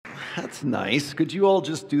That's nice. Could you all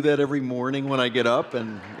just do that every morning when I get up?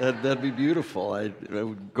 And that'd be beautiful. I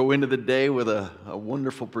would go into the day with a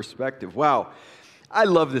wonderful perspective. Wow. I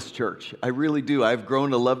love this church. I really do. I've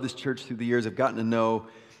grown to love this church through the years. I've gotten to know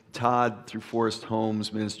Todd through Forest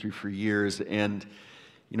Homes Ministry for years. And,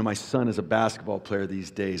 you know, my son is a basketball player these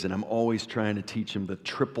days, and I'm always trying to teach him the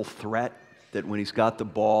triple threat, that when he's got the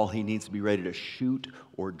ball, he needs to be ready to shoot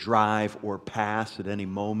or drive or pass at any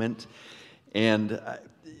moment. And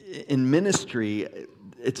in ministry,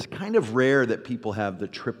 it's kind of rare that people have the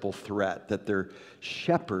triple threat, that they're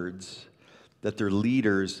shepherds, that they're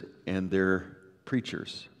leaders, and they're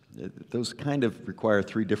preachers. Those kind of require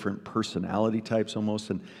three different personality types almost,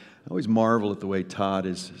 and I always marvel at the way Todd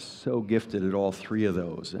is so gifted at all three of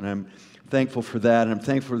those, and I'm thankful for that, and I'm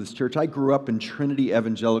thankful for this church. I grew up in Trinity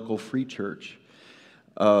Evangelical Free Church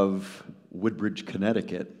of Woodbridge,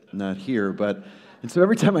 Connecticut, not here, and so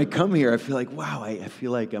every time I come here, I feel like, wow, I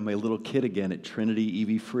feel like I'm a little kid again at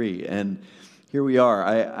Trinity EV Free, and here we are.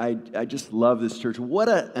 I just love this church. What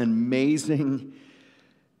an amazing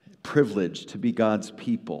privilege to be God's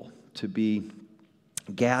people, to be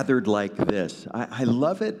gathered like this. I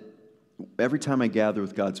love it every time I gather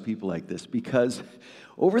with God's people like this, because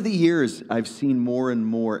over the years, I've seen more and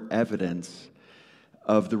more evidence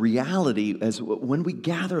of the reality as when we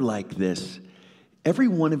gather like this, every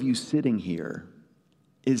one of you sitting here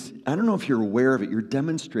is, I don't know if you're aware of it, you're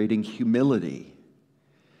demonstrating humility.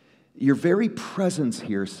 Your very presence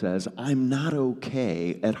here says, I'm not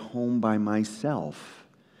okay at home by myself.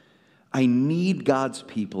 I need God's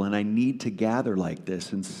people, and I need to gather like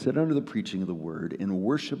this and sit under the preaching of the word and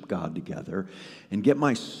worship God together and get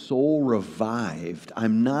my soul revived.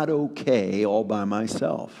 I'm not okay all by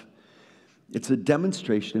myself. It's a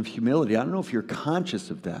demonstration of humility. I don't know if you're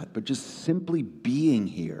conscious of that, but just simply being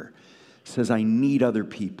here says, I need other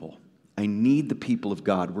people. I need the people of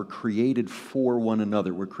God. We're created for one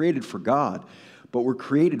another. We're created for God, but we're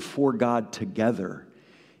created for God together.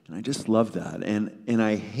 And I just love that. And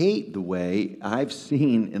I hate the way I've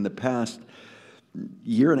seen in the past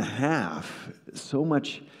year and a half so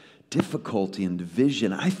much difficulty and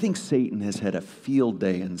division. I think Satan has had a field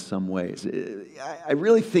day in some ways. I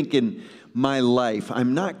really think in my life,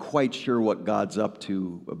 I'm not quite sure what God's up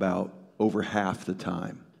to about over half the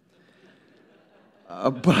time.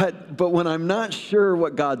 But when I'm not sure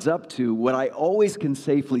what God's up to, what I always can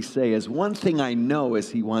safely say is one thing I know is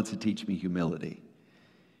He wants to teach me humility.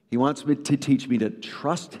 He wants me to teach me to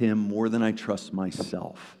trust Him more than I trust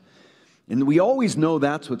myself. And we always know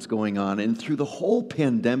that's what's going on. And through the whole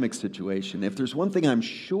pandemic situation, if there's one thing I'm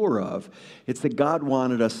sure of, it's that God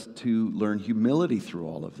wanted us to learn humility through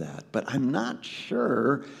all of that. But I'm not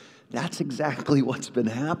sure that's exactly what's been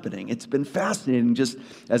happening. It's been fascinating just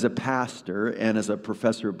as a pastor and as a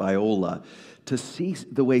professor at Biola to see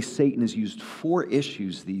the way Satan has used four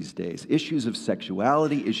issues these days. Issues of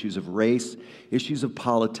sexuality, issues of race, issues of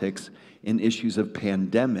politics, and issues of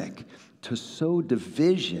pandemic to sow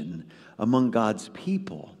division among God's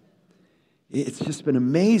people. It's just been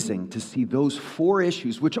amazing to see those four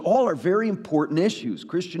issues, which all are very important issues.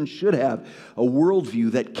 Christians should have a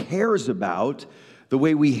worldview that cares about the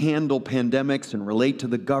way we handle pandemics and relate to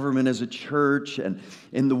the government as a church, and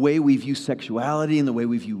the way we view sexuality, and the way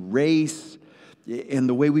we view race, and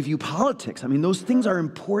the way we view politics. I mean, those things are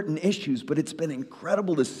important issues, but it's been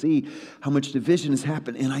incredible to see how much division has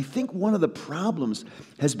happened. And I think one of the problems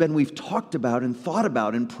has been we've talked about and thought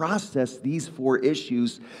about and processed these four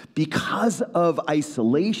issues because of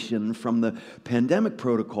isolation from the pandemic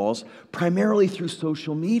protocols, primarily through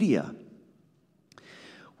social media,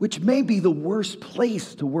 which may be the worst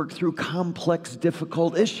place to work through complex,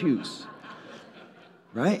 difficult issues.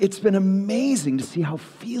 Right? It's been amazing to see how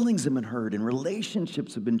feelings have been hurt and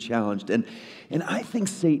relationships have been challenged. And I think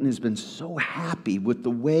Satan has been so happy with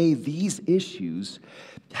the way these issues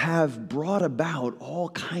have brought about all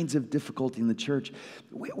kinds of difficulty in the church.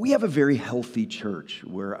 We have a very healthy church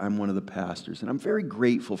where I'm one of the pastors, and I'm very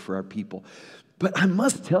grateful for our people. But I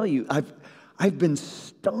must tell you, I've been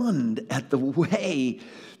stunned at the way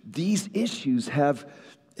these issues have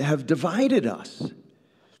divided us.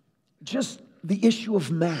 Just the issue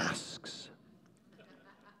of masks.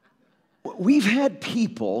 We've had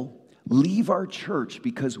people leave our church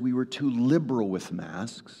because we were too liberal with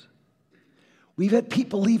masks. We've had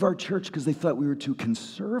people leave our church because they thought we were too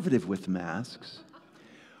conservative with masks.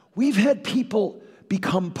 We've had people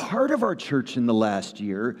become part of our church in the last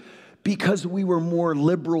year because we were more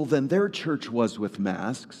liberal than their church was with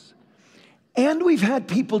masks. And we've had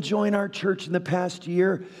people join our church in the past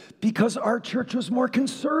year because our church was more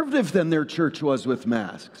conservative than their church was with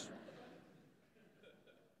masks.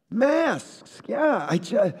 Masks, yeah.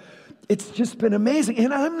 It's just been amazing.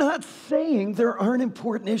 And I'm not saying there aren't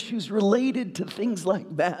important issues related to things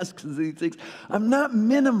like masks and these things. I'm not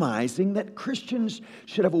minimizing that Christians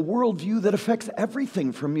should have a worldview that affects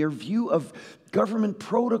everything from your view of government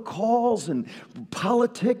protocols and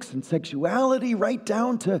politics and sexuality right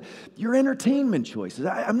down to your entertainment choices.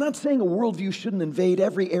 I'm not saying a worldview shouldn't invade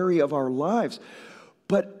every area of our lives,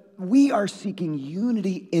 but we are seeking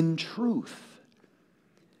unity in truth.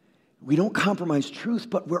 We don't compromise truth,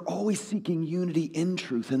 but we're always seeking unity in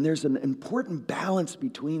truth. And there's an important balance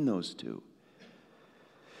between those two.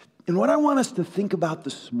 And what I want us to think about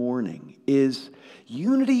this morning is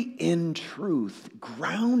unity in truth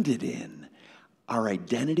grounded in our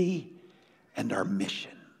identity and our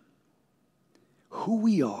mission. Who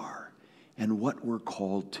we are and what we're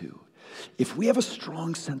called to. If we have a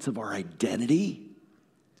strong sense of our identity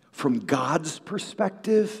from God's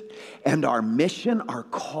perspective, and our mission, our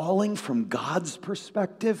calling from God's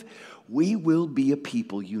perspective, we will be a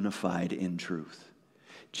people unified in truth.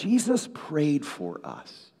 Jesus prayed for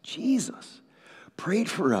us. Jesus prayed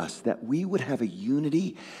for us that we would have a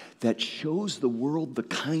unity that shows the world the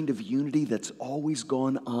kind of unity that's always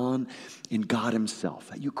gone on in God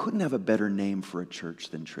himself. You couldn't have a better name for a church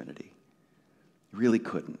than Trinity. You really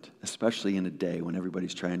couldn't, especially in a day when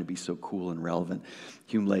everybody's trying to be so cool and relevant.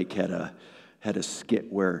 Hume Lake had a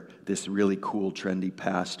skit where this really cool, trendy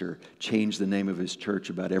pastor changed the name of his church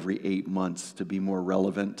about every 8 months to be more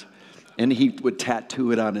relevant. And he would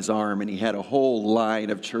tattoo it on his arm, and he had a whole line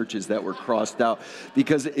of churches that were crossed out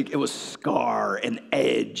because it was Scar and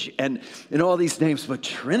Edge and all these names. But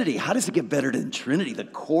Trinity, how does it get better than Trinity? The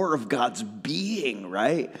core of God's being,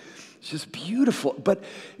 right? It's just beautiful. But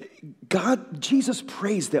Jesus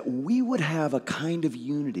prays that we would have a kind of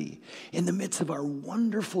unity in the midst of our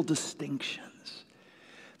wonderful distinctions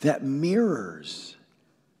that mirrors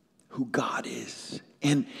who God is.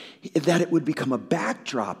 And that it would become a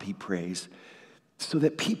backdrop, he prays, so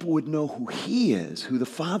that people would know who he is, who the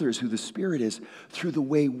Father is, who the Spirit is, through the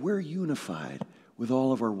way we're unified with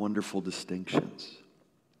all of our wonderful distinctions.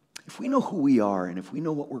 If we know who we are and if we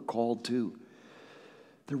know what we're called to,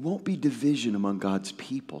 there won't be division among God's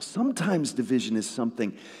people. Sometimes division is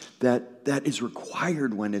something that is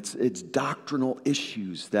required when it's doctrinal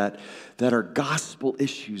issues, that are gospel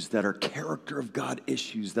issues, that are character of God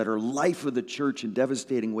issues, that are life of the church in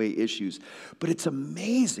devastating way issues. But it's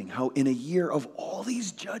amazing how in a year of all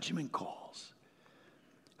these judgment calls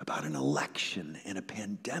about an election and a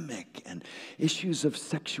pandemic and issues of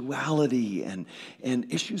sexuality and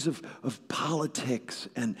issues of politics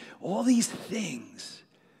and all these things,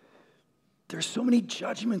 there's so many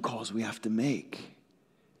judgment calls we have to make.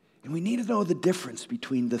 And we need to know the difference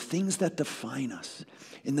between the things that define us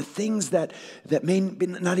and the things that may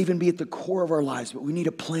not even be at the core of our lives, but we need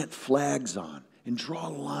to plant flags on and draw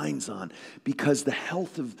lines on because the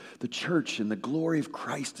health of the church and the glory of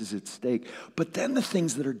Christ is at stake. But then the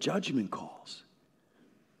things that are judgment calls.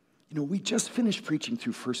 You know, we just finished preaching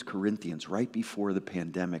through 1 Corinthians right before the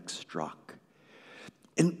pandemic struck.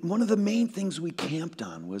 And one of the main things we camped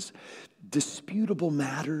on was disputable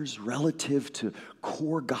matters relative to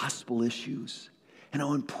core gospel issues and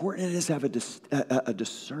how important it is to have a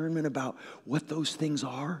discernment about what those things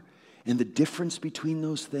are and the difference between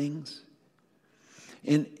those things.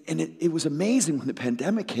 And it was amazing when the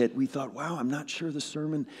pandemic hit, we thought, wow, I'm not sure the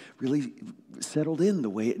sermon really settled in the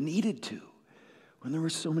way it needed to when there were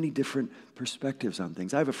so many different perspectives on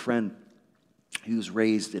things. I have a friend he was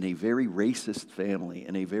raised in a very racist family,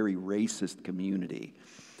 in a very racist community.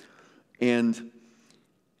 And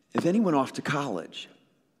then he went off to college.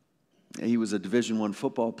 He was a Division I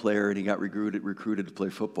football player, and he got recruited to play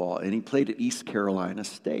football. And he played at East Carolina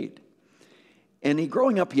State. And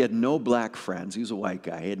growing up, he had no black friends. He was a white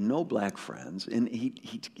guy. He had no black friends. And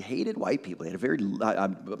he hated white people. He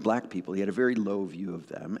had black people. He had a very low view of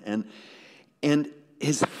them. And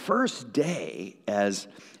his first day as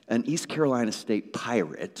an East Carolina State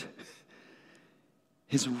Pirate,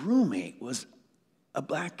 his roommate was a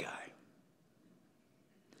black guy.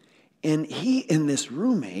 And he and this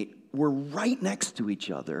roommate were right next to each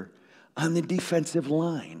other on the defensive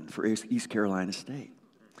line for East Carolina State.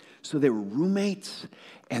 So they were roommates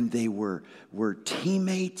and they were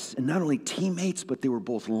teammates, and not only teammates, but they were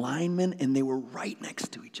both linemen, and they were right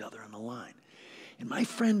next to each other on the line. And my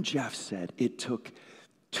friend Jeff said it took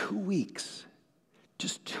 2 weeks,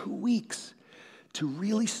 just 2 weeks, to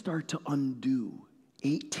really start to undo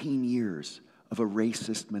 18 years of a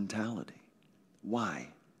racist mentality. Why?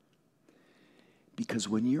 Because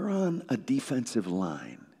when you're on a defensive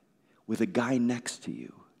line with a guy next to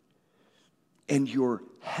you, and your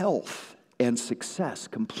health and success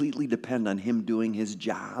completely depend on him doing his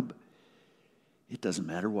job, it doesn't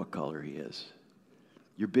matter what color he is.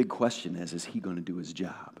 Your big question is he going to do his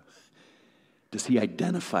job? Does he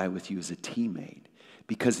identify with you as a teammate?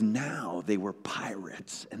 Because now they were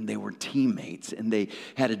pirates and they were teammates and they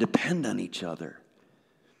had to depend on each other.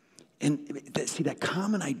 And see, that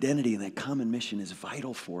common identity and that common mission is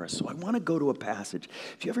vital for us. So I want to go to a passage.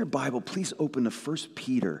 If you have your Bible, please open to 1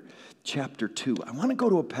 Peter chapter 2. I want to go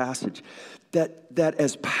to a passage that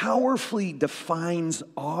as powerfully defines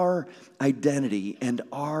our identity and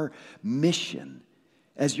our mission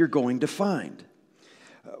as you're going to find.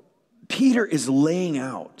 Peter is laying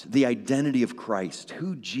out the identity of Christ,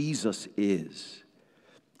 who Jesus is.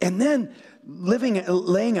 And then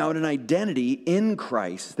laying out an identity in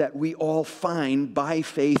Christ that we all find by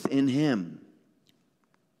faith in him.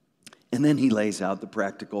 And then he lays out the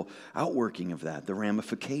practical outworking of that, the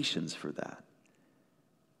ramifications for that.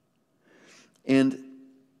 And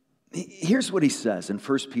here's what he says in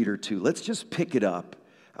 1 Peter 2. Let's just pick it up.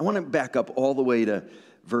 I want to back up all the way to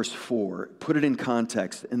verse 4, put it in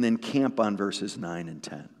context, and then camp on verses 9 and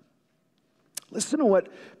 10. Listen to what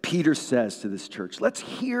Peter says to this church. Let's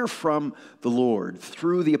hear from the Lord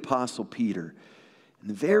through the Apostle Peter in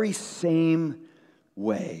the very same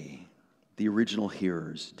way the original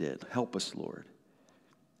hearers did. Help us, Lord,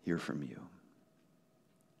 hear from you.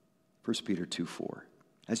 1 Peter 2:4.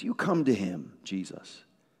 As you come to him, Jesus,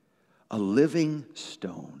 a living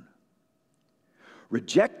stone,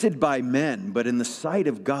 rejected by men, but in the sight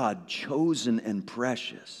of God, chosen and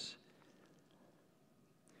precious.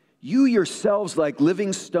 You yourselves, like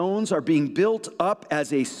living stones, are being built up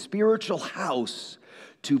as a spiritual house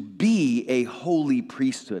to be a holy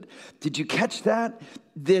priesthood. Did you catch that?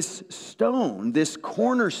 This stone, this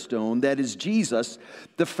cornerstone that is Jesus,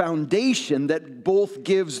 the foundation that both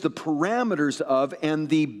gives the parameters of and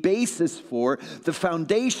the basis for, the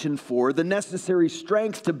foundation for, the necessary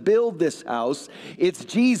strength to build this house, it's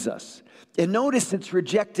Jesus. And notice it's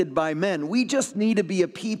rejected by men. We just need to be a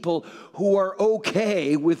people who are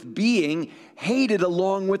okay with being hated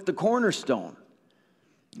along with the cornerstone.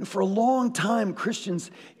 For a long time,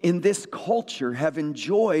 Christians in this culture have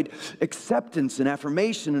enjoyed acceptance and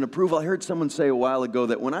affirmation and approval. I heard someone say a while ago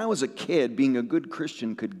that when I was a kid, being a good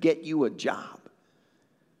Christian could get you a job.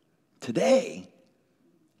 Today,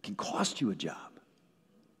 it can cost you a job.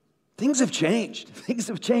 Things have changed. Things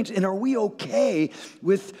have changed. And are we okay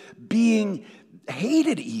with being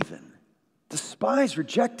hated even? Despised,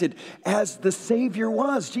 rejected as the Savior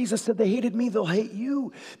was. Jesus said, they hated me, they'll hate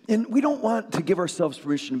you. And we don't want to give ourselves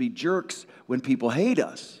permission to be jerks when people hate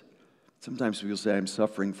us. Sometimes people say, I'm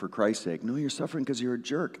suffering for Christ's sake. No, you're suffering because you're a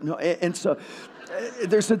jerk. No, and so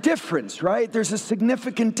there's a difference, right? There's a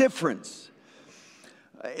significant difference.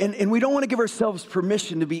 And we don't want to give ourselves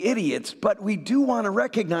permission to be idiots, but we do want to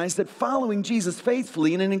recognize that following Jesus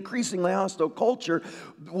faithfully in an increasingly hostile culture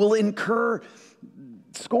will incur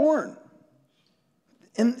scorn.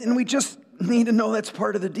 And we just need to know that's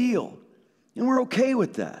part of the deal. And we're okay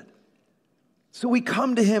with that. So we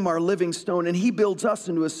come to him, our living stone, and he builds us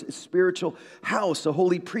into a spiritual house, a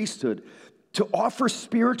holy priesthood, to offer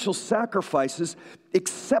spiritual sacrifices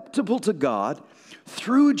acceptable to God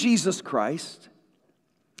through Jesus Christ.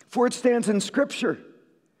 For it stands in Scripture,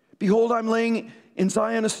 behold, I'm laying in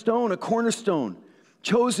Zion a stone, a cornerstone,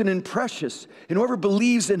 chosen and precious, and whoever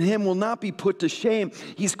believes in him will not be put to shame.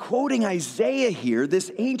 He's quoting Isaiah here,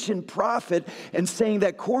 this ancient prophet, and saying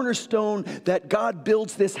that cornerstone that God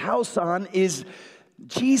builds this house on is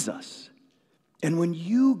Jesus. And when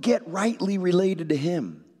you get rightly related to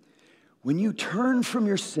him, when you turn from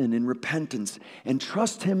your sin in repentance and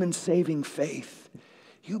trust him in saving faith,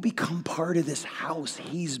 you become part of this house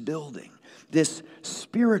he's building, this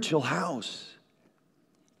spiritual house.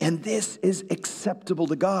 And this is acceptable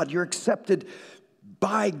to God. You're accepted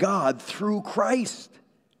by God through Christ.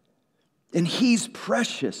 And he's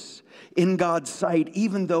precious in God's sight,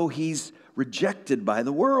 even though he's rejected by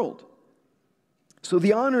the world. So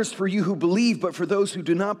the honor is for you who believe, but for those who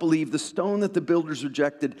do not believe, the stone that the builders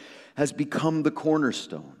rejected has become the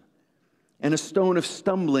cornerstone, and a stone of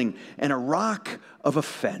stumbling, and a rock of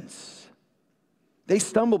offense. They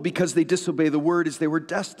stumble because they disobey the word as they were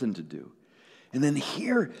destined to do. And then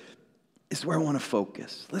here is where I want to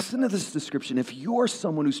focus. Listen to this description. If you're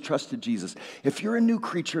someone who's trusted Jesus, if you're a new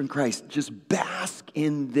creature in Christ, just bask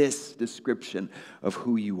in this description of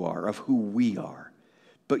who you are, of who we are.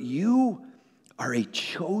 But you are a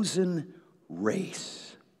chosen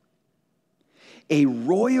race, a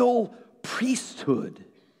royal priesthood,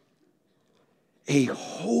 a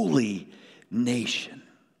holy nation,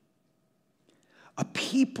 a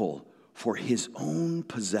people for his own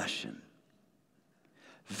possession,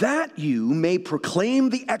 that you may proclaim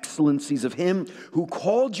the excellencies of him who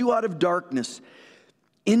called you out of darkness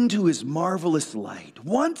into his marvelous light.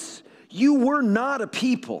 Once you were not a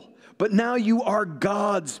people, but now you are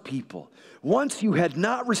God's people. Once you had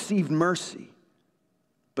not received mercy,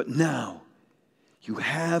 but now you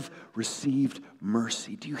have received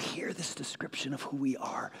mercy. Do you hear this description of who we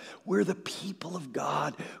are? We're the people of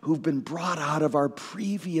God who've been brought out of our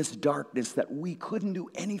previous darkness that we couldn't do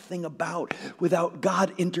anything about without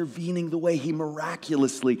God intervening the way he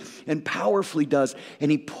miraculously and powerfully does.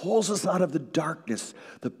 And he pulls us out of the darkness,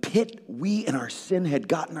 the pit we and our sin had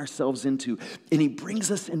gotten ourselves into. And he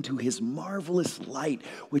brings us into his marvelous light,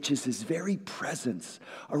 which is his very presence,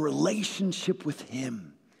 a relationship with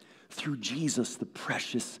him. Through Jesus, the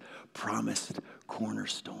precious, promised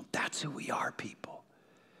cornerstone. That's who we are, people.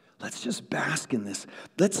 Let's just bask in this.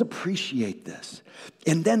 Let's appreciate this.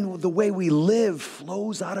 And then the way we live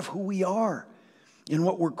flows out of who we are and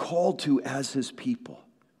what we're called to as his people.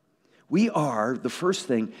 We are, the first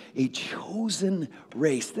thing, a chosen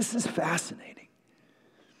race. This is fascinating.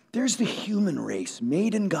 There's the human race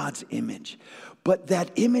made in God's image, but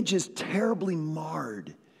that image is terribly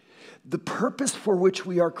marred. The purpose for which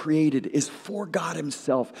we are created is for God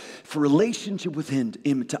himself, for relationship with him,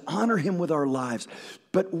 to honor him with our lives.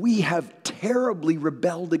 But we have terribly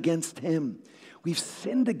rebelled against him. We've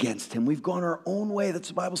sinned against him. We've gone our own way. That's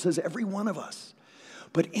what the Bible says, every one of us.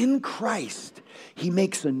 But in Christ, he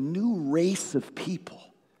makes a new race of people.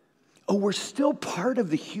 Oh, we're still part of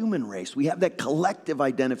the human race. We have that collective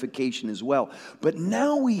identification as well. But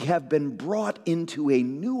now we have been brought into a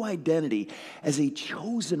new identity as a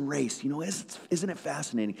chosen race. You know, isn't it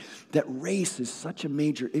fascinating that race is such a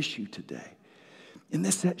major issue today? And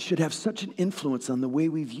this should have such an influence on the way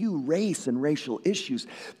we view race and racial issues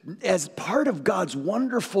as part of God's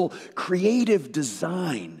wonderful creative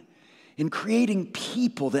design in creating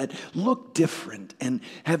people that look different and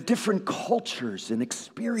have different cultures and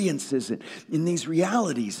experiences in these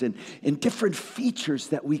realities and different features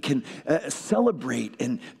that we can celebrate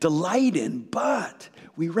and delight in. But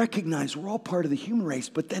we recognize we're all part of the human race.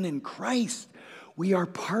 But then in Christ, we are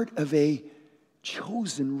part of a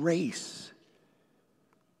chosen race.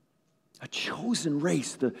 A chosen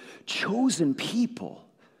race, the chosen people.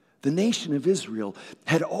 The nation of Israel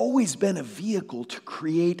had always been a vehicle to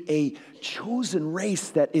create a chosen race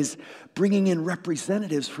that is bringing in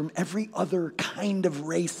representatives from every other kind of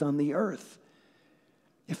race on the earth.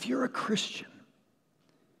 If you're a Christian,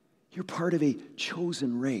 you're part of a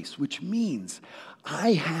chosen race, which means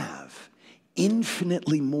I have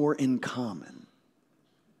infinitely more in common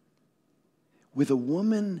with a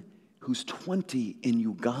woman who's 20 in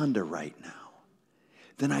Uganda right now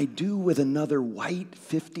than I do with another white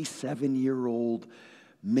 57-year-old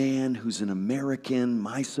man who's an American,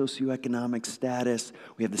 my socioeconomic status.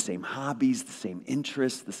 We have the same hobbies, the same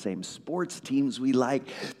interests, the same sports teams we like.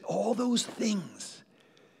 All those things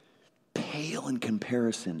pale in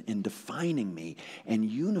comparison in defining me and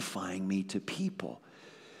unifying me to people.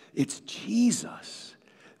 It's Jesus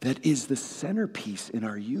that is the centerpiece in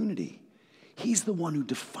our unity. He's the one who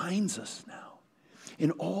defines us now.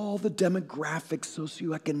 And all the demographic,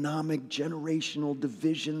 socioeconomic, generational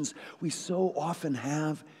divisions we so often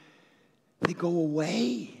have, they go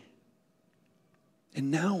away. And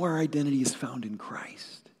now our identity is found in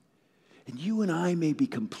Christ. And you and I may be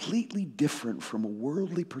completely different from a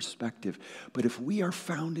worldly perspective, but if we are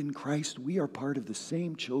found in Christ, we are part of the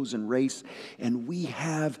same chosen race, and we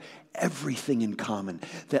have everything in common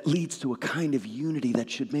that leads to a kind of unity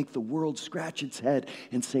that should make the world scratch its head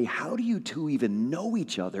and say, how do you two even know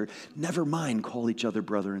each other? Never mind, call each other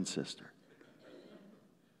brother and sister.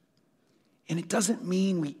 And it doesn't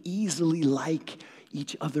mean we easily like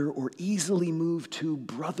each other or easily move to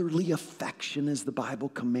brotherly affection as the Bible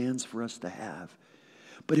commands for us to have.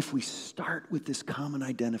 But if we start with this common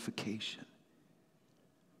identification,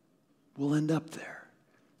 we'll end up there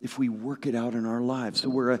if we work it out in our lives. So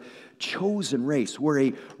we're a chosen race. We're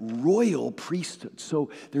a royal priesthood.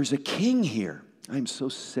 So there's a king here. I'm so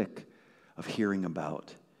sick of hearing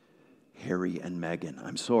about Harry and Meghan.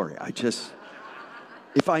 I'm sorry.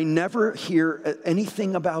 If I never hear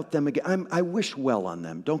anything about them again, I wish well on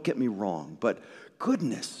them. Don't get me wrong. But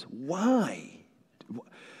goodness, why?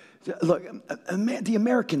 Look, the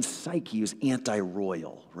American psyche is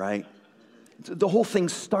anti-royal, right? The whole thing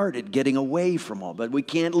started getting away from all, but we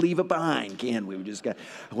can't leave it behind, can we? We just got,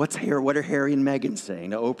 what are Harry and Meghan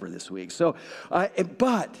saying to Oprah this week? So,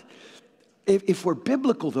 but if we're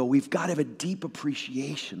biblical, though, we've got to have a deep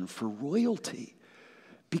appreciation for royalty.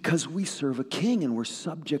 Because we serve a king and we're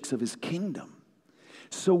subjects of his kingdom.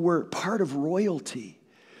 So we're part of royalty.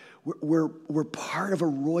 We're part of a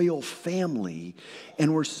royal family,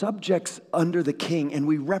 and we're subjects under the king, and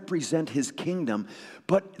we represent his kingdom.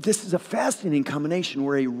 But this is a fascinating combination.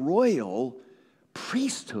 We're a royal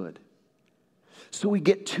priesthood. So we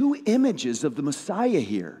get two images of the Messiah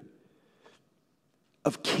here,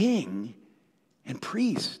 of king and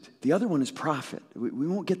priest. The other one is prophet. We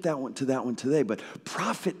won't get to that one today, but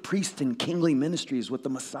prophet, priest, and kingly ministry is what the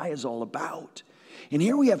Messiah is all about. And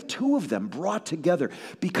here we have two of them brought together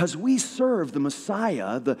because we serve the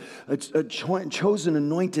Messiah, the chosen,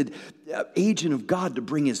 anointed agent of God to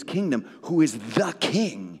bring his kingdom, who is the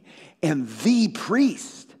king and the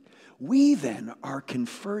priest. We then are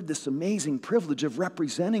conferred this amazing privilege of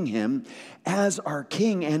representing him as our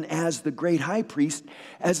king and as the great high priest,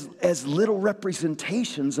 as little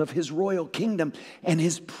representations of his royal kingdom and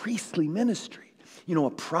his priestly ministry. You know,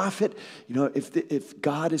 a prophet, if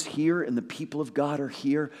God is here and the people of God are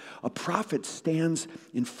here, a prophet stands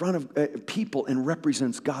in front of people and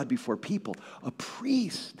represents God before people. A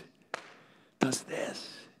priest does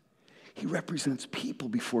this. He represents people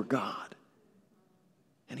before God.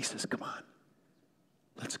 And he says, come on,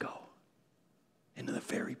 let's go into the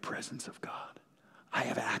very presence of God. I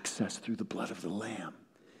have access through the blood of the Lamb.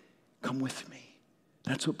 Come with me.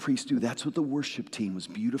 That's what priests do. That's what the worship team was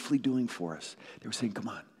beautifully doing for us. They were saying, come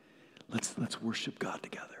on, let's worship God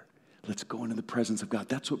together. Let's go into the presence of God.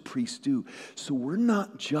 That's what priests do. So we're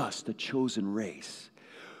not just a chosen race.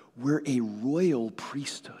 We're a royal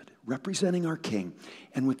priesthood representing our king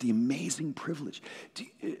and with the amazing privilege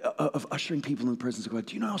of ushering people in the presence of God.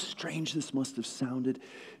 Do you know how strange this must have sounded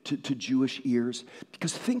to Jewish ears?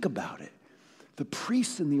 Because think about it. The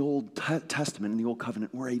priests in the Old Testament, in the Old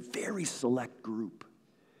Covenant, were a very select group.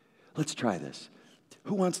 Let's try this.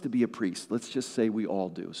 Who wants to be a priest? Let's just say we all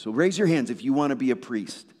do. So raise your hands if you want to be a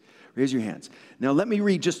priest. Raise your hands. Now let me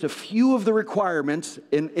read just a few of the requirements.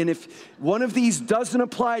 And if one of these doesn't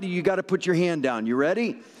apply to you, you got to put your hand down. You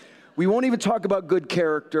ready? We won't even talk about good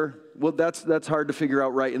character. Well, that's hard to figure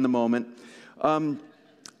out right in the moment.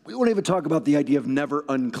 We won't even talk about the idea of never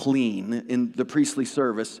unclean in the priestly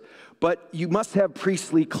service. But you must have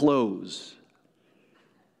priestly clothes.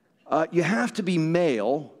 You have to be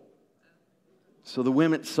male. So the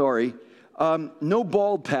women, sorry. No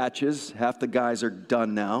bald patches. Half the guys are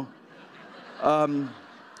done now.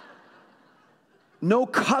 No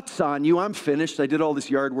cuts on you. I'm finished. I did all this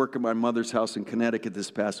yard work at my mother's house in Connecticut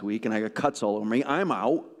this past week, and I got cuts all over me. I'm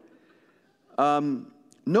out.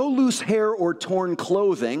 No loose hair or torn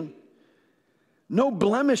clothing. No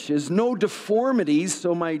blemishes, no deformities,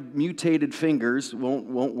 so my mutated fingers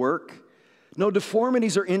won't work. No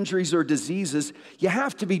deformities or injuries or diseases. You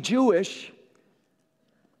have to be Jewish.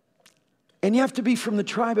 And you have to be from the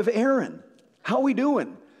tribe of Aaron. How are we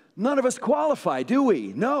doing? None of us qualify, do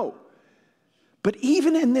we? No. But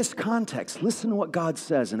even in this context, listen to what God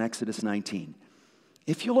says in Exodus 19.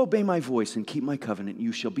 If you'll obey my voice and keep my covenant,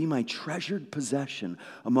 you shall be my treasured possession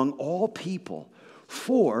among all people,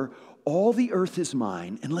 for all the earth is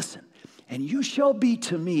mine. And listen, and you shall be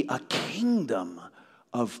to me a kingdom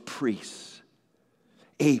of priests,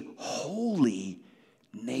 a holy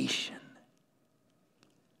nation.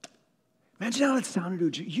 Imagine how it sounded to a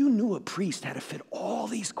Jew. You knew a priest had to fit all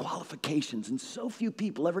these qualifications, and so few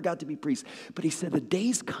people ever got to be priests. But he said, the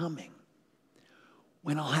day's coming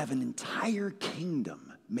when I'll have an entire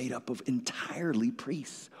kingdom made up of entirely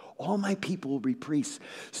priests. All my people will be priests.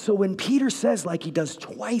 So when Peter says, like he does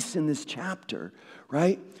twice in this chapter,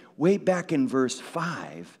 right? Way back in verse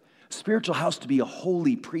 5, spiritual house to be a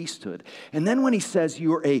holy priesthood. And then when he says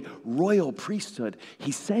you're a royal priesthood,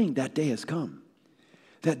 he's saying that day has come.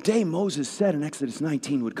 That day Moses said in Exodus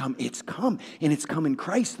 19 would come. It's come, and it's come in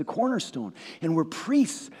Christ, the cornerstone. And we're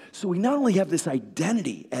priests, so we not only have this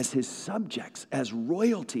identity as his subjects, as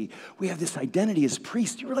royalty, we have this identity as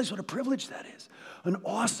priests. Do you realize what a privilege that is? An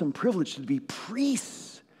awesome privilege to be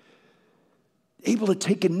priests, able to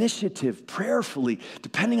take initiative prayerfully,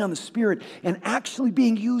 depending on the Spirit, and actually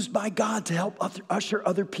being used by God to help usher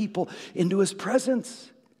other people into his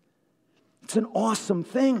presence. It's an awesome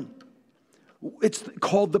thing. It's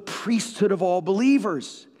called the priesthood of all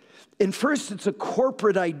believers. And first, it's a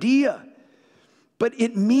corporate idea, but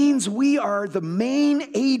it means we are the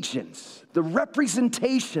main agents, the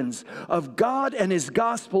representations of God and his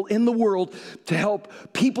gospel in the world to help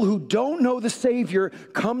people who don't know the Savior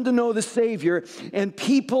come to know the Savior, and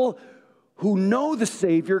people who know the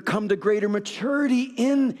Savior come to greater maturity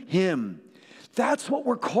in him. That's what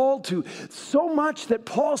we're called to. So much that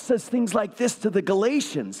Paul says things like this to the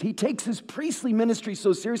Galatians. He takes his priestly ministry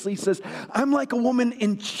so seriously. He says, I'm like a woman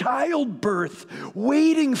in childbirth,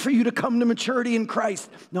 waiting for you to come to maturity in Christ.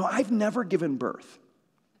 No, I've never given birth.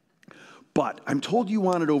 But I'm told you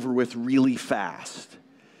want it over with really fast.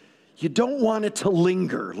 You don't want it to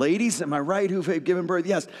linger. Ladies, am I right, who've given birth?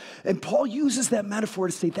 Yes. And Paul uses that metaphor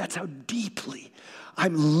to say that's how deeply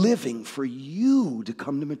I'm living for you to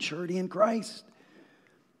come to maturity in Christ.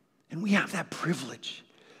 And we have that privilege.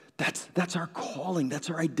 That's our calling. That's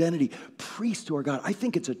our identity. Priest to our God. I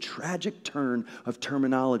think it's a tragic turn of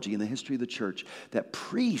terminology in the history of the church that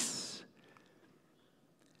priests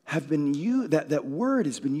have been used, that word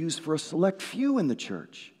has been used for a select few in the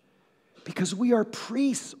church. Because we are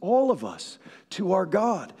priests, all of us, to our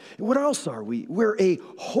God. And what else are we? We're a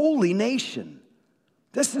holy nation.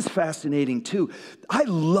 This is fascinating too. I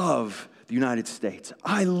love the United States.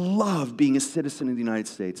 I love being a citizen of the United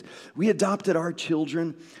States. We adopted our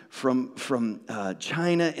children from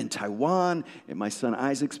China and Taiwan, and my son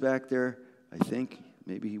Isaac's back there, I think.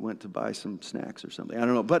 Maybe he went to buy some snacks or something. I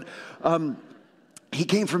don't know. But he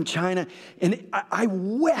came from China, and I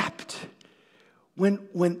wept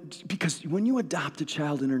because when you adopt a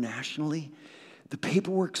child internationally, the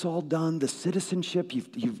paperwork's all done, the citizenship,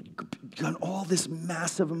 you've done all this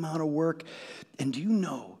massive amount of work, and do you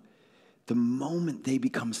know, the moment they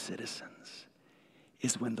become citizens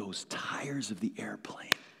is when those tires of the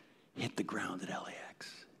airplane hit the ground at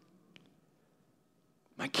LAX.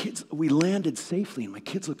 My kids, we landed safely, and my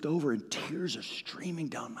kids looked over, and tears are streaming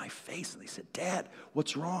down my face, and they said, "Dad,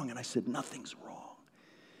 what's wrong?" And I said, "Nothing's wrong.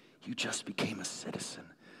 You just became a citizen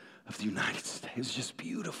of the United States." It was just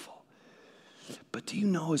beautiful. But do you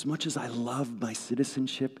know, as much as I love my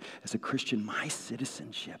citizenship as a Christian, my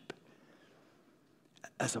citizenship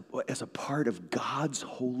as a part of God's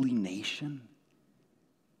holy nation,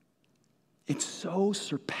 it so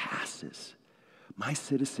surpasses my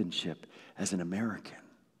citizenship as an American.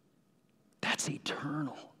 That's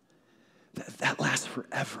eternal. That lasts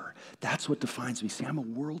forever. That's what defines me. See, I'm a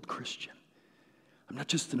world Christian. I'm not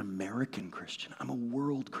just an American Christian. I'm a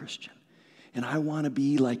world Christian. And I want to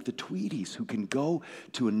be like the Tweedies who can go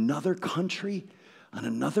to another country, on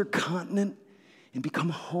another continent, and become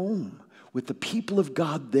home with the people of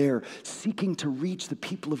God there, seeking to reach the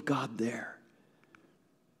people of God there.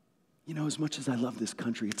 You know, as much as I love this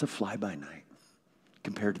country, it's a fly-by-night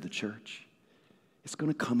compared to the church. It's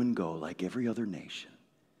going to come and go like every other nation,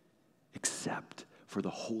 except for the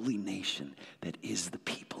holy nation that is the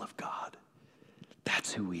people of God.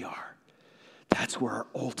 That's who we are. That's where our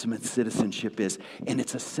ultimate citizenship is. And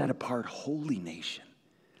it's a set-apart holy nation,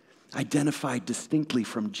 identified distinctly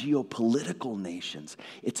from geopolitical nations.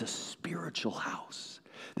 It's a spiritual house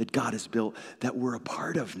that God has built that we're a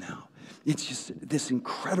part of now. It's just this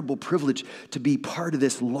incredible privilege to be part of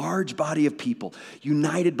this large body of people,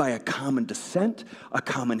 united by a common descent, a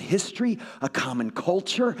common history, a common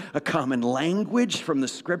culture, a common language from the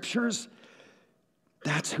scriptures.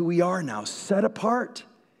 That's who we are now, set apart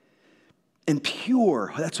and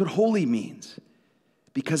pure. That's what holy means,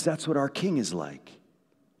 because that's what our King is like.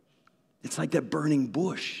 It's like that burning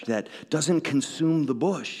bush that doesn't consume the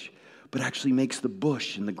bush, but actually makes the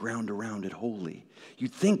bush and the ground around it holy.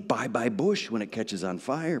 You'd think bye-bye bush when it catches on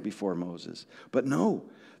fire before Moses. But no,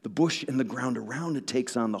 the bush and the ground around it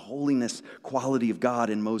takes on the holiness quality of God,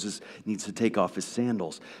 and Moses needs to take off his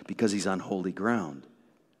sandals because he's on holy ground.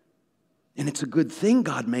 And it's a good thing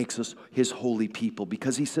God makes us his holy people,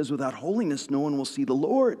 because he says without holiness no one will see the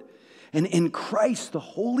Lord. And in Christ, the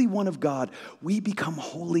Holy One of God, we become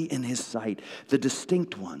holy in his sight, the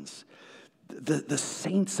distinct ones, the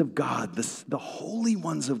saints of God, the holy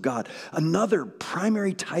ones of God. Another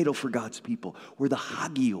primary title for God's people, we're the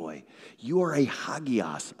hagioi. You are a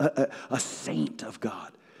hagios, a saint of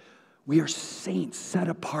God. We are saints, set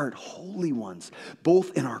apart, holy ones,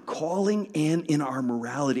 both in our calling and in our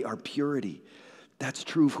morality, our purity. That's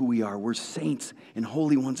true of who we are. We're saints and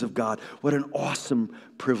holy ones of God. What an awesome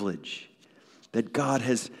privilege that God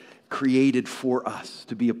has created for us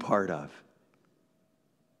to be a part of.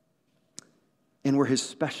 And we're his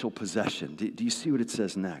special possession. Do you see what it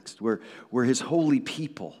says next? We're his holy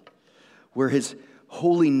people. We're his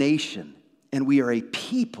holy nation. And we are a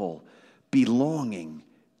people belonging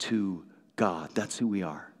to God. That's who we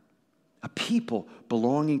are. A people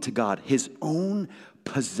belonging to God, his own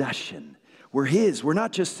possession. We're his. We're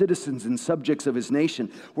not just citizens and subjects of his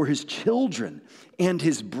nation. We're his children and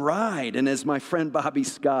his bride. And as my friend Bobby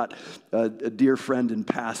Scott, a dear friend and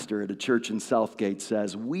pastor at a church in Southgate,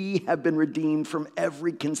 says, we have been redeemed from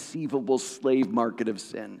every conceivable slave market of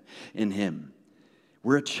sin in him.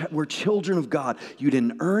 We're children of God. You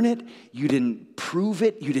didn't earn it. You didn't prove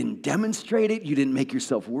it. You didn't demonstrate it. You didn't make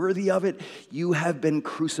yourself worthy of it. You have been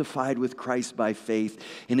crucified with Christ by faith,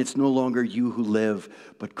 and it's no longer you who live,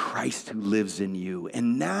 but Christ who lives in you.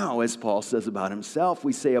 And now, as Paul says about himself,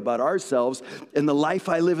 we say about ourselves, in the life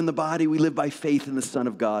I live in the body, we live by faith in the Son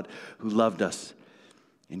of God who loved us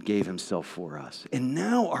and gave himself for us. And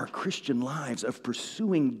now our Christian lives of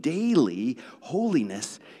pursuing daily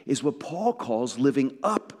holiness is what Paul calls living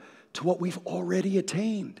up to what we've already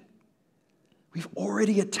attained. We've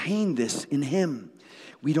already attained this in him.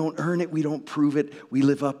 We don't earn it, we don't prove it, we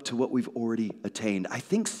live up to what we've already attained. I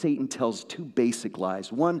think Satan tells two basic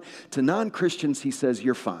lies. One, to non-Christians, he says,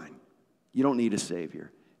 you're fine. You don't need a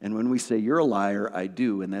Savior. And when we say, you're a liar, I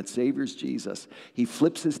do, and that Savior's Jesus, he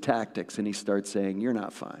flips his tactics and he starts saying, you're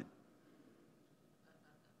not fine.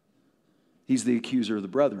 He's the accuser of the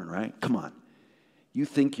brethren, right? Come on. You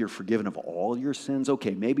think you're forgiven of all your sins?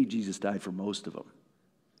 Okay, maybe Jesus died for most of them.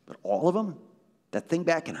 But all of them? That thing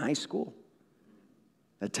back in high school?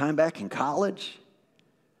 That time back in college?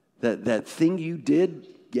 That thing you did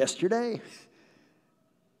yesterday?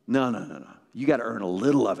 No. You got to earn a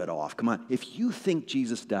little of it off. Come on. If you think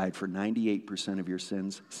Jesus died for 98% of your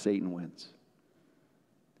sins, Satan wins.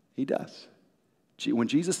 He does. When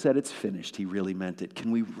Jesus said it's finished, he really meant it.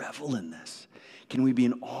 Can we revel in this? Can we be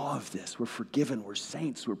in awe of this? We're forgiven. We're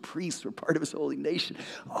saints. We're priests. We're part of his holy nation.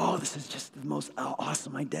 Oh, this is just the most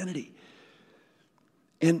awesome identity.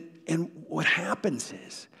 And what happens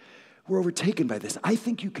is, we're overtaken by this. I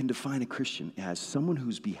think you can define a Christian as someone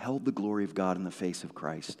who's beheld the glory of God in the face of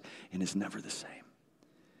Christ and is never the same.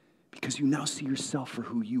 Because you now see yourself for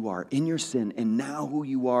who you are in your sin and now who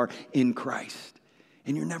you are in Christ.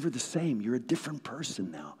 And you're never the same. You're a different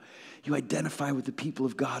person now. You identify with the people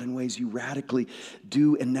of God in ways you radically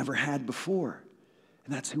do and never had before.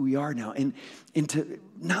 And that's who we are now. And to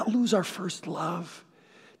not lose our first love,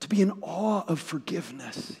 to be in awe of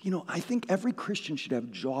forgiveness. You know, I think every Christian should have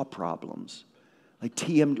jaw problems. Like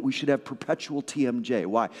we should have perpetual TMJ.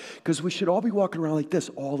 Why? Because we should all be walking around like this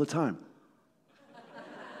all the time.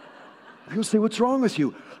 People say, what's wrong with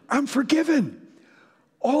you? I'm forgiven.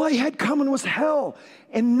 All I had coming was hell.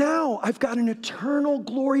 And now I've got an eternal,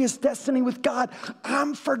 glorious destiny with God.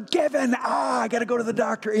 I'm forgiven. I got to go to the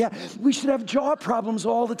doctor. Yeah, we should have jaw problems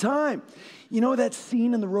all the time. You know that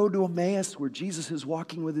scene in the road to Emmaus where Jesus is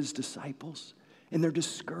walking with his disciples and they're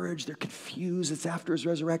discouraged, they're confused. It's after his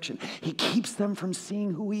resurrection. He keeps them from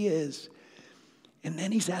seeing who he is. And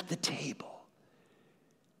then he's at the table,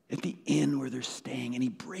 at the inn where they're staying, and he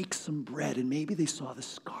breaks some bread, and maybe they saw the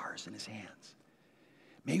scars in his hands.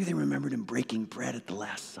 Maybe they remembered him breaking bread at the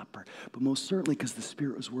Last Supper. But most certainly, because the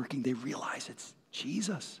Spirit was working, they realized it's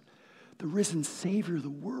Jesus, the risen Savior of the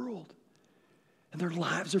world. And their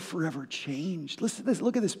lives are forever changed. Listen to this.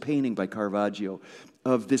 Look at this painting by Caravaggio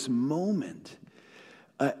of this moment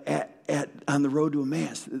on the road to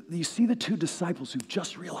Emmaus. You see the two disciples who've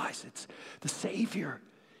just realized it's the Savior.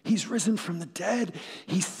 He's risen from the dead.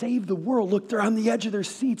 He saved the world. Look, they're on the edge of their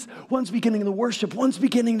seats. One's beginning to worship. One's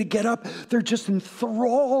beginning to get up. They're just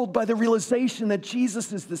enthralled by the realization that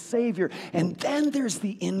Jesus is the Savior. And then there's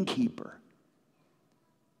the innkeeper.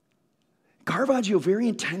 Caravaggio very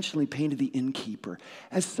intentionally painted the innkeeper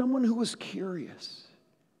as someone who was curious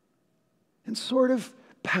and sort of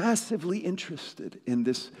passively interested in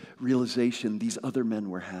this realization these other men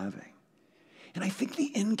were having. And I think the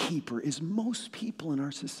innkeeper is most people in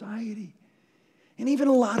our society. And even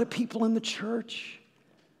a lot of people in the church.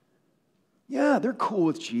 Yeah, they're cool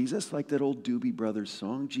with Jesus, like that old Doobie Brothers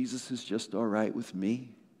song, Jesus is just all right with me,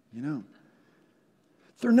 you know.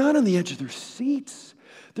 They're not on the edge of their seats.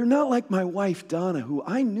 They're not like my wife, Donna, who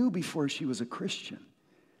I knew before she was a Christian.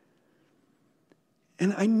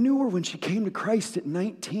 And I knew her when she came to Christ at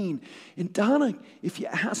 19. And Donna, if you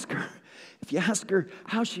ask her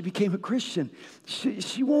how she became a Christian,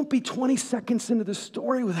 she won't be 20 seconds into the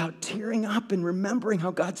story without tearing up and remembering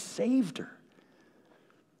how God saved her.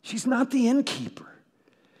 She's not the innkeeper.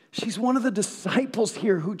 She's one of the disciples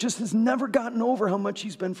here who just has never gotten over how much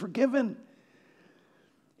she's been forgiven.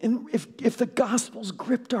 And if the gospel's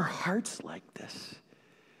gripped our hearts like this,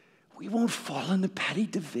 we won't fall into petty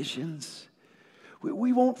divisions.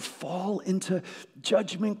 We won't fall into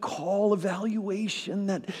judgment call evaluation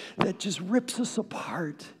that just rips us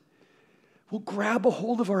apart. We'll grab a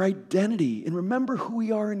hold of our identity and remember who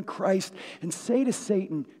we are in Christ and say to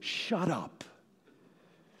Satan, shut up.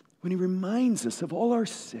 When he reminds us of all our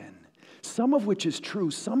sin, some of which is true,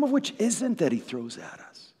 some of which isn't, that he throws at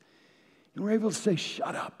us. And we're able to say,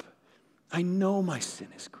 shut up. I know my sin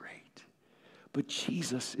is great, but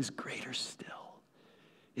Jesus is greater still.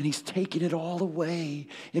 And he's taken it all away,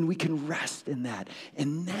 and we can rest in that.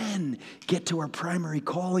 And then get to our primary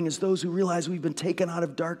calling as those who realize we've been taken out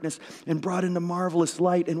of darkness and brought into marvelous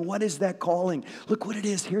light. And what is that calling? Look what it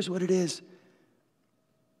is. Here's what it is.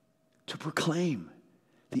 To proclaim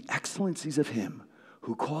the excellencies of him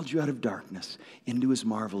who called you out of darkness into his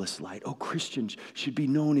marvelous light. Oh, Christians should be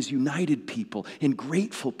known as united people and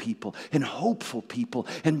grateful people and hopeful people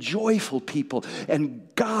and joyful people and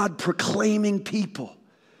God-proclaiming people,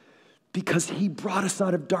 because he brought us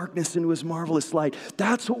out of darkness into his marvelous light.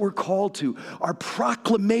 That's what we're called to, our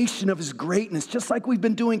proclamation of his greatness, just like we've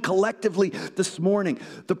been doing collectively this morning.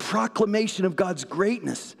 The proclamation of God's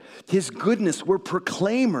greatness, his goodness. We're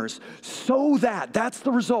proclaimers so that's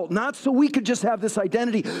the result. Not so we could just have this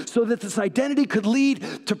identity, so that this identity could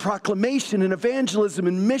lead to proclamation and evangelism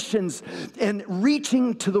and missions and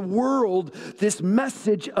reaching to the world this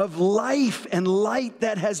message of life and light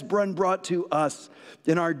that has been brought to us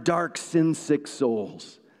in our dark, sin-sick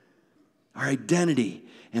souls. Our identity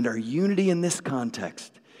and our unity in this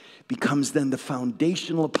context becomes then the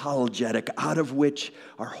foundational apologetic out of which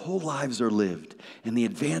our whole lives are lived, and the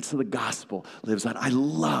advance of the gospel lives on. I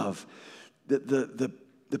love the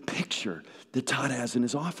picture that Todd has in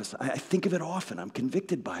his office. I think of it often. I'm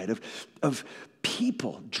convicted by it, of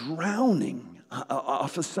people drowning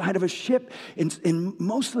off the side of a ship, and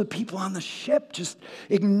most of the people on the ship just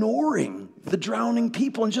ignoring the drowning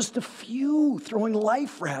people, and just a few throwing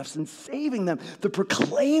life rafts and saving them, the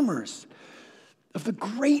proclaimers of the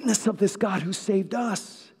greatness of this God who saved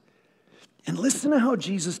us. And listen to how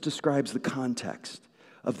Jesus describes the context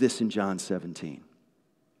of this in John 17.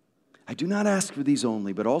 I do not ask for these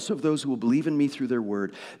only, but also of those who will believe in me through their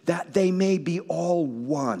word, that they may be all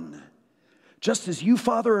one. Just as you,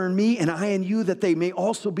 Father, are in me, and I in you, that they may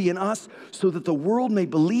also be in us, so that the world may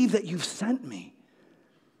believe that you've sent me.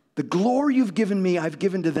 The glory you've given me, I've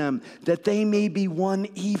given to them, that they may be one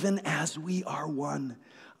even as we are one.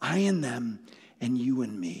 I in them, and you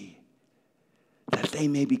in me. That they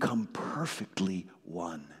may become perfectly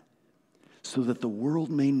one, so that the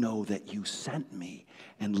world may know that you sent me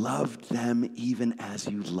and loved them even as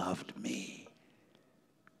you loved me.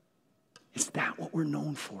 Is that what we're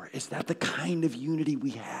known for? Is that the kind of unity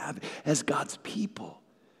we have as God's people?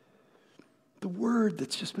 The word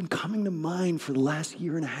that's just been coming to mind for the last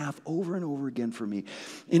year and a half over and over again for me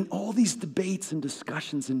in all these debates and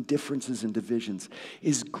discussions and differences and divisions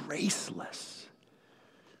is graceless.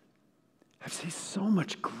 I've seen so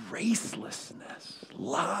much gracelessness,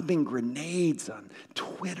 lobbing grenades on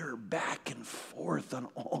Twitter back and forth on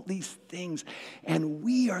all these things. And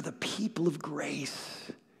we are the people of grace.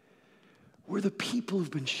 We're the people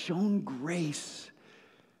who've been shown grace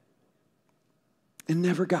and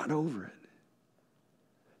never gotten over it.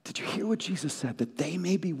 Did you hear what Jesus said? That they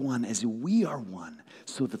may be one as we are one,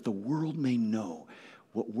 so that the world may know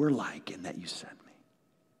what we're like and that you sent me.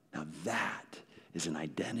 Now that is an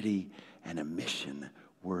identity and a mission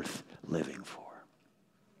worth living for.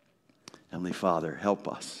 Heavenly Father, help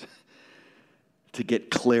us to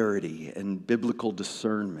get clarity and biblical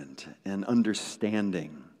discernment and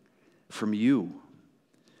understanding from you.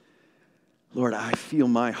 Lord, I feel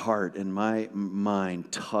my heart and my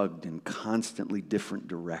mind tugged in constantly different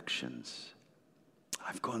directions.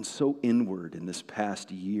 I've gone so inward in this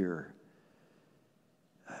past year.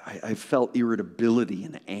 I felt irritability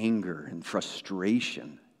and anger and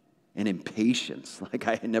frustration and impatience like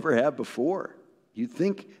I never have before. You'd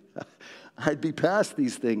think I'd be past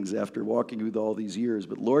these things after walking with all these years,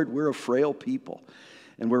 but Lord, we're a frail people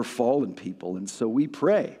and we're fallen people, and so we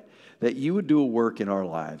pray that you would do a work in our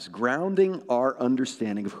lives, grounding our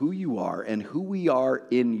understanding of who you are and who we are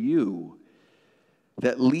in you,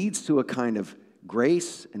 that leads to a kind of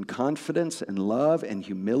grace and confidence and love and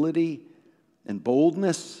humility and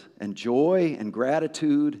boldness and joy and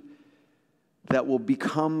gratitude that will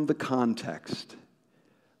become the context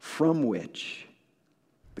from which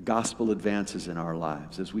the gospel advances in our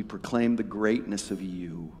lives as we proclaim the greatness of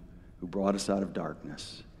you who brought us out of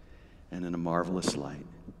darkness and in a marvelous light.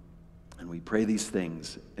 And we pray these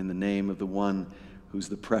things in the name of the one who's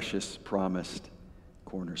the precious, promised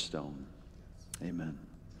cornerstone. Amen.